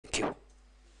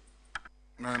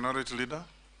Minority Leader.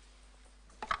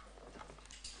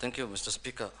 Thank you, Mr.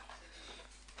 Speaker.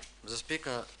 Mr.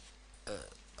 Speaker,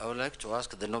 I would like to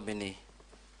ask the nominee,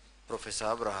 Professor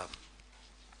Abraham,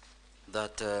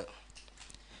 that,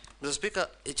 Mr. Speaker,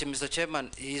 Mr. Chairman,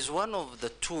 he is one of the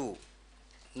two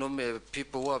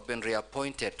people who have been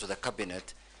reappointed to the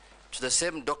cabinet to the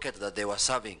same docket that they were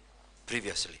serving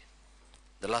previously,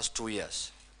 the last 2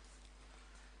 years.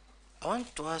 I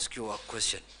want to ask you a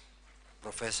question,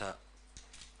 Professor,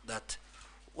 that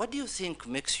what do you think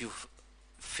makes you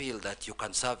feel that you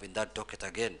can serve in that docket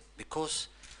again? Because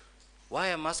why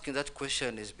I'm asking that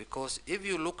question is because if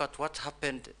you look at what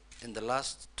happened in the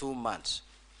last 2 months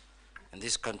in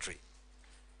this country,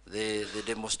 the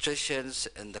demonstrations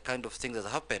and the kind of thing that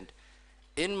happened,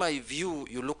 in my view,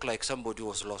 you look like somebody who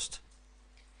was lost.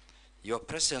 Your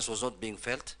presence was not being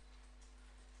felt.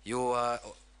 Your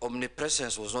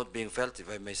omnipresence was not being felt, if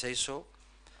I may say so,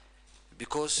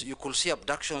 because you could see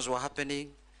abductions were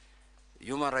happening,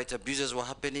 human rights abuses were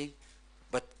happening,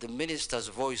 but the minister's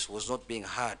voice was not being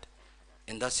heard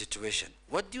in that situation.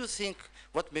 What do you think,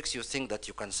 what makes you think that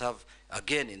you can serve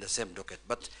again in the same docket?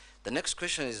 But the next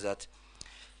question is that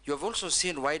you have also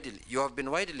seen widely, you have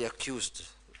been widely accused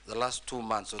the last 2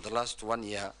 months or the last 1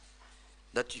 year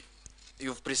that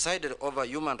you've presided over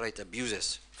human rights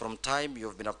abuses from time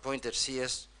you've been appointed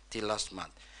CS till last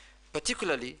month.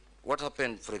 Particularly what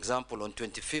happened, for example, on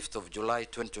 25th of July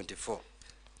 2024,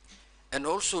 and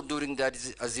also during the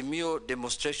Azimio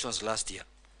demonstrations last year.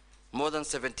 More than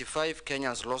 75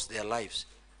 Kenyans lost their lives.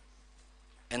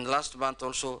 And last month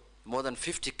also, more than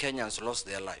 50 Kenyans lost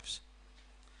their lives.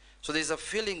 So there's a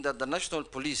feeling that the national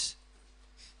police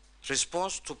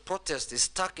response to protest is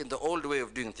stuck in the old way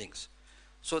of doing things.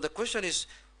 So the question is,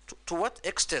 to what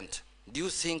extent do you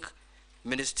think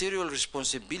ministerial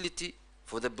responsibility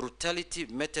for the brutality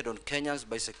meted on Kenyans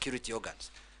by security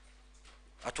organs?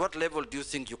 At what level do you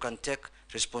think you can take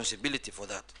responsibility for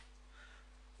that?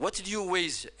 What new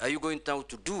ways are you going now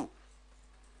to do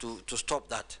to stop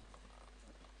that?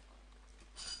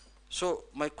 So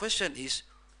my question is,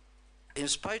 in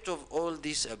spite of all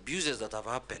these abuses that have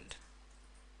happened,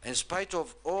 in spite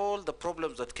of all the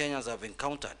problems that Kenyans have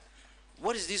encountered,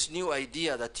 what is this new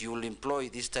idea that you will employ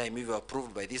this time if you are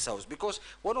approved by this House? Because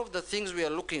one of the things we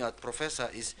are looking at, Professor,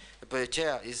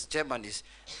 Chairman, is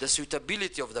the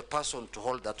suitability of the person to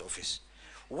hold that office.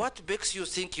 What makes you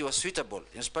think you are suitable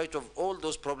in spite of all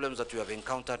those problems that you have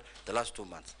encountered the last 2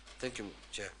 months? Thank you,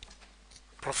 Chair.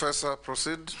 Professor,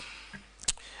 proceed.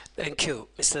 Thank you,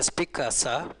 Mr. Speaker,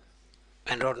 sir,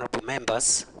 and honorable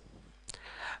members.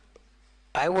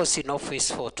 I was in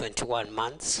office for 21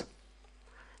 months.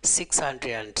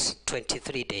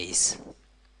 623 days.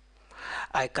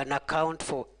 I can account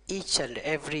for each and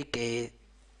every day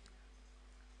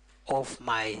of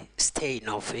my stay in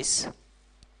office.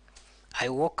 I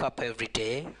woke up every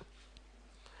day,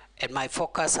 and my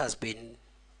focus has been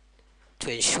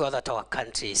to ensure that our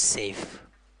country is safe.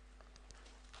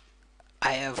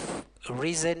 I have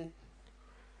risen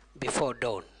before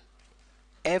dawn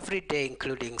every day,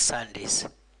 including Sundays,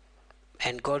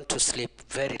 and gone to sleep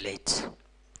very late,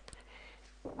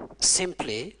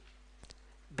 simply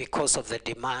because of the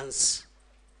demands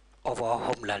of our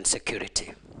homeland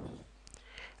security.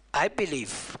 I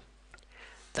believe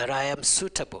that I am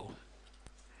suitable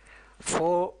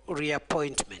for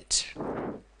reappointment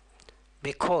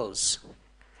because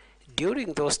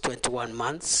during those 21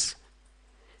 months,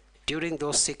 during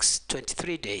those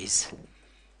 623 days,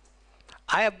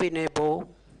 I have been able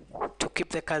to keep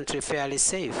the country fairly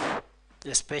safe,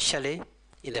 especially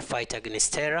in the fight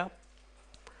against terror.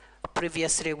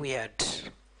 Previously, we had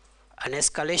an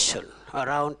escalation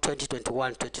around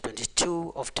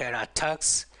 2021-2022 of terror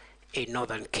attacks in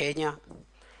northern Kenya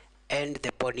and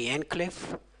the Boni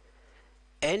Enclave.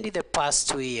 And in the past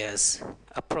 2 years,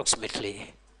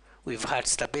 approximately, we've had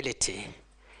stability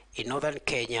in northern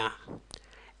Kenya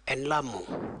and Lamu.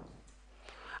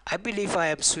 I believe I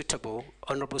am suitable,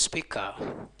 Honorable Speaker,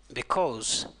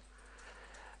 because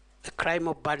the crime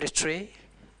of banditry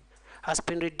has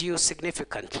been reduced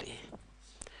significantly,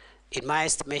 in my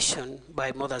estimation,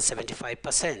 by more than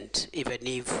 75%, even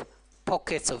if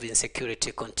pockets of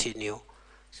insecurity continue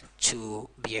to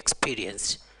be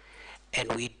experienced.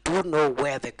 And we do know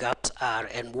where the gaps are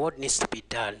and what needs to be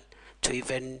done to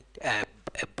even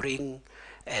bring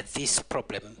this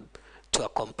problem to a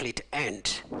complete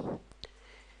end.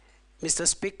 Mr.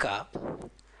 Speaker,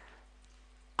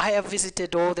 I have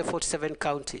visited all the 47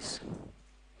 counties.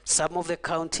 Some of the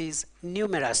counties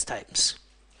numerous times.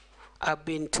 I've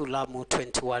been to Lamu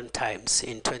 21 times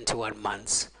in 21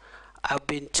 months. I've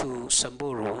been to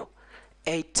Samburu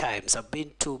 8 times. I've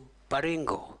been to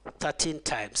Baringo 13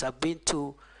 times. I've been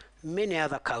to many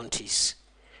other counties.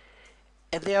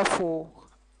 And therefore,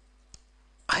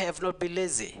 I have not been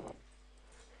lazy.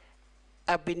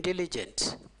 I've been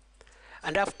diligent.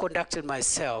 And I've conducted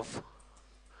myself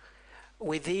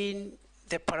within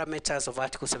the parameters of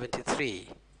Article 73,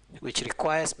 which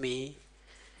requires me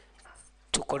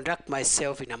to conduct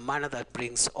myself in a manner that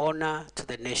brings honor to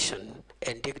the nation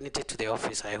and dignity to the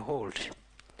office I hold.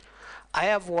 I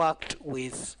have worked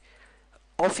with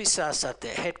officers at the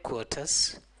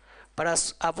headquarters,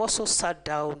 but I've also sat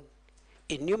down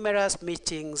in numerous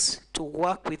meetings to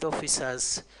work with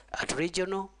officers at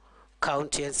regional,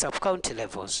 county, and sub-county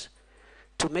levels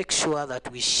to make sure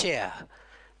that we share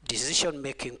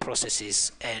decision-making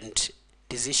processes and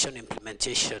decision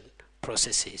implementation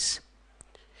processes.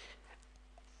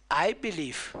 I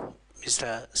believe,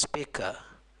 Mr. Speaker,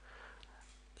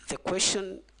 the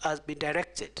question has been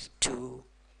directed to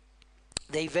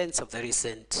the events of the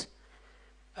recent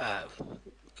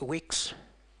weeks.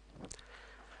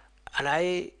 And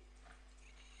I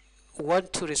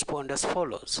want to respond as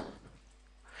follows.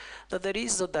 That the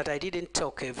reason that I didn't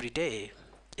talk every day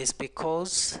is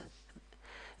because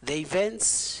the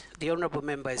events the Honorable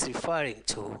Member is referring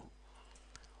to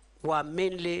were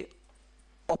mainly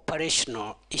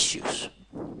operational issues.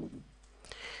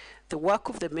 The work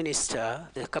of the Minister,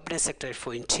 the Cabinet Secretary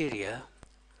for Interior,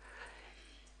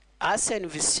 as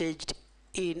envisaged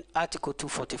in Article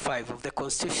 245 of the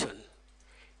Constitution,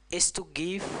 is to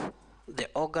give the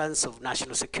organs of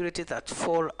national security that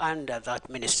fall under that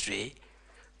ministry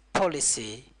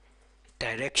policy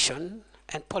direction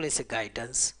and policy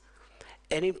guidance,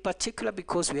 and in particular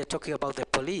because we are talking about the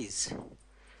police.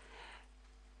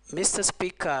 Mr.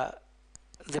 Speaker,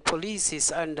 the police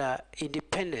is under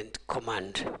independent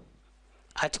command,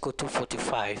 Article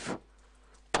 245,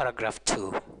 paragraph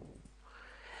 2.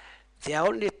 There are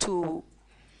only two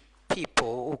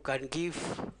people who can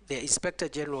give the Inspector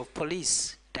General of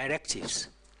Police directives.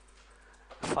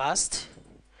 First,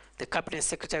 the Cabinet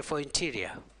Secretary for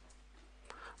Interior,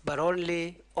 but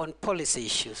only on policy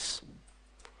issues.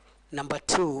 Number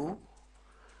two,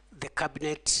 the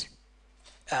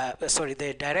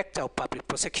the Director of Public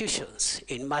Prosecutions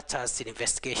in matters in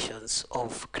investigations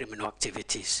of criminal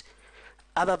activities.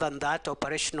 Other than that,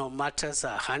 operational matters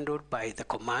are handled by the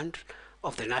command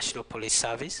of the National Police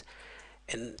Service,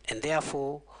 and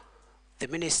therefore the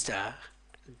Minister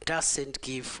doesn't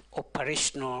give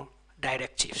operational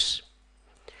directives.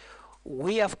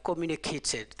 We have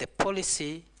communicated the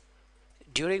policy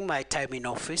during my time in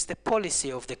office, the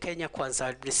policy of the Kenya Kwanza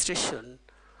administration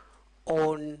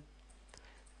on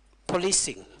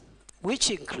policing,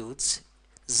 which includes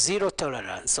zero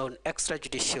tolerance on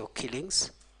extrajudicial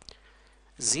killings,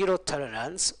 zero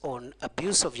tolerance on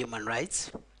abuse of human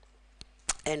rights,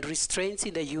 and restraints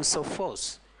in the use of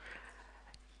force.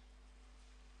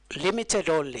 Limited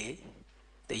only,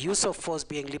 the use of force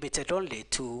being limited only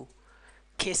to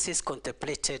cases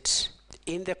contemplated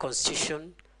in the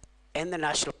Constitution and the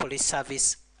National Police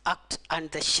Service Act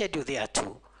and the schedule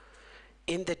thereto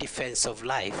in the defense of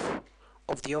life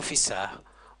of the officer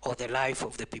or the life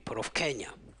of the people of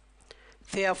Kenya.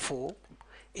 Therefore,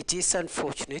 it is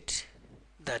unfortunate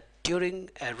that during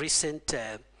a recent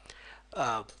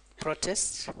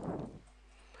protests,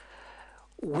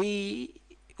 we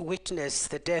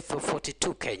witnessed the death of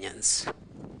 42 Kenyans.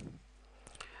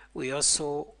 We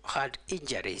also had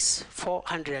injuries,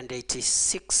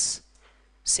 486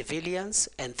 civilians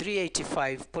and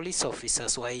 385 police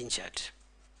officers were injured.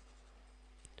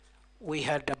 We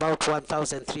had about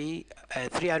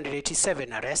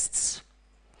 1,387 arrests.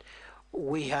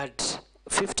 We had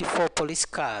 54 police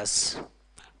cars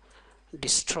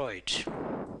destroyed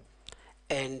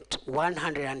and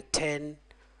 110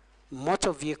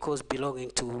 motor vehicles belonging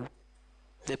to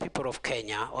the people of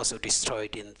Kenya also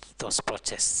destroyed in those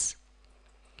protests.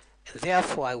 And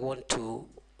therefore, I want to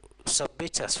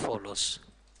submit as follows,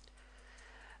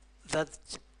 that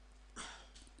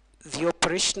the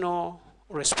operational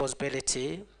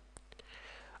responsibility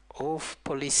of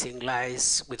policing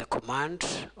lies with the command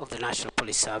of the National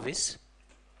Police Service.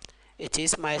 It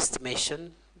is my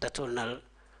estimation that on a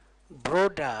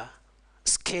broader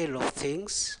scale of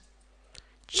things,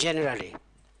 generally,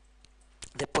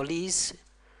 the police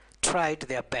tried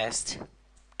their best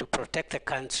to protect the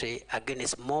country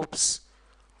against mobs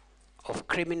of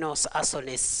criminals,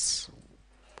 arsonists,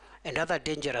 and other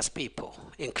dangerous people,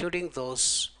 including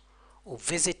those who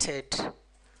visited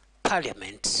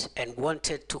Parliament and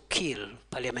wanted to kill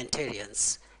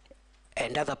parliamentarians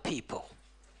and other people.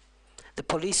 The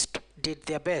police did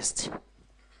their best.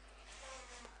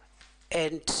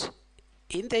 And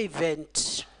in the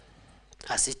event,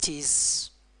 as it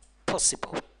is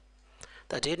possible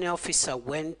that any officer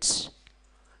went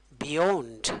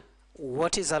beyond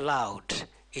what is allowed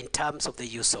in terms of the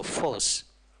use of force.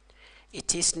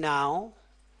 It is now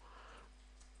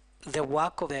the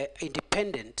work of the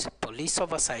independent police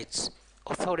oversight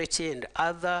authority and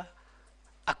other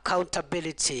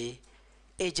accountability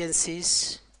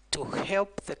agencies to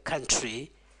help the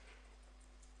country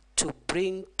to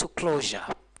bring to closure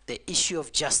the issue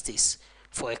of justice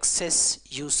for excess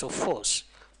use of force.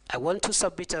 I want to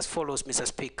submit as follows, Mr.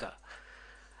 Speaker,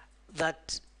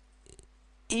 that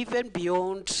even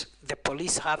beyond the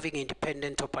police having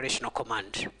independent operational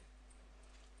command,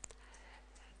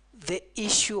 the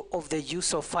issue of the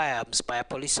use of firearms by a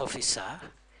police officer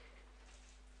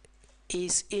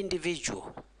is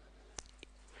individual.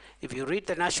 If you read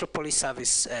the National Police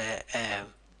Service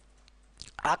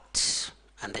Act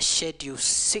and the Schedule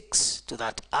 6 to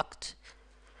that Act,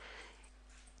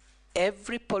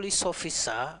 every police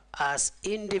officer has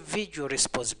individual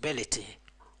responsibility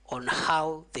on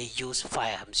how they use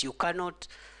firearms. You cannot,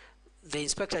 the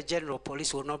Inspector General of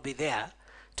Police will not be there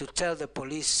to tell the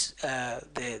police,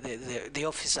 the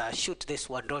officer, shoot this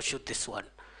one, don't shoot this one.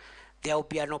 There will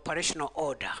be an operational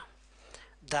order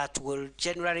that will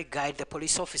generally guide the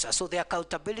police officer. So the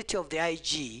accountability of the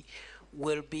IG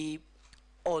will be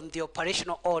on the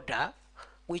operational order,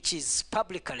 which is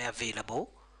publicly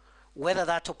available, whether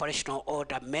that operational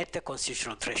order met the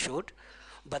constitutional threshold,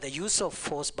 but the use of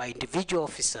force by individual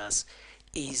officers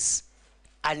is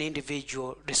an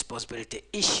individual responsibility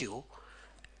issue.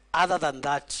 Other than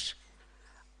that,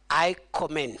 I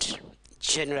commend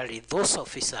generally those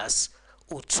officers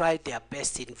who tried their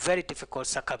best in very difficult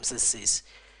circumstances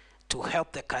to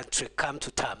help the country come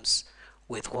to terms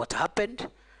with what happened,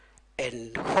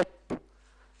 and hope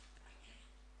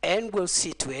and will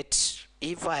see to it,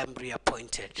 if I am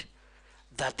reappointed,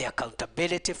 that the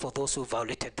accountability for those who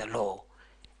violated the law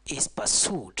is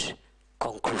pursued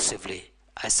conclusively.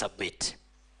 I submit.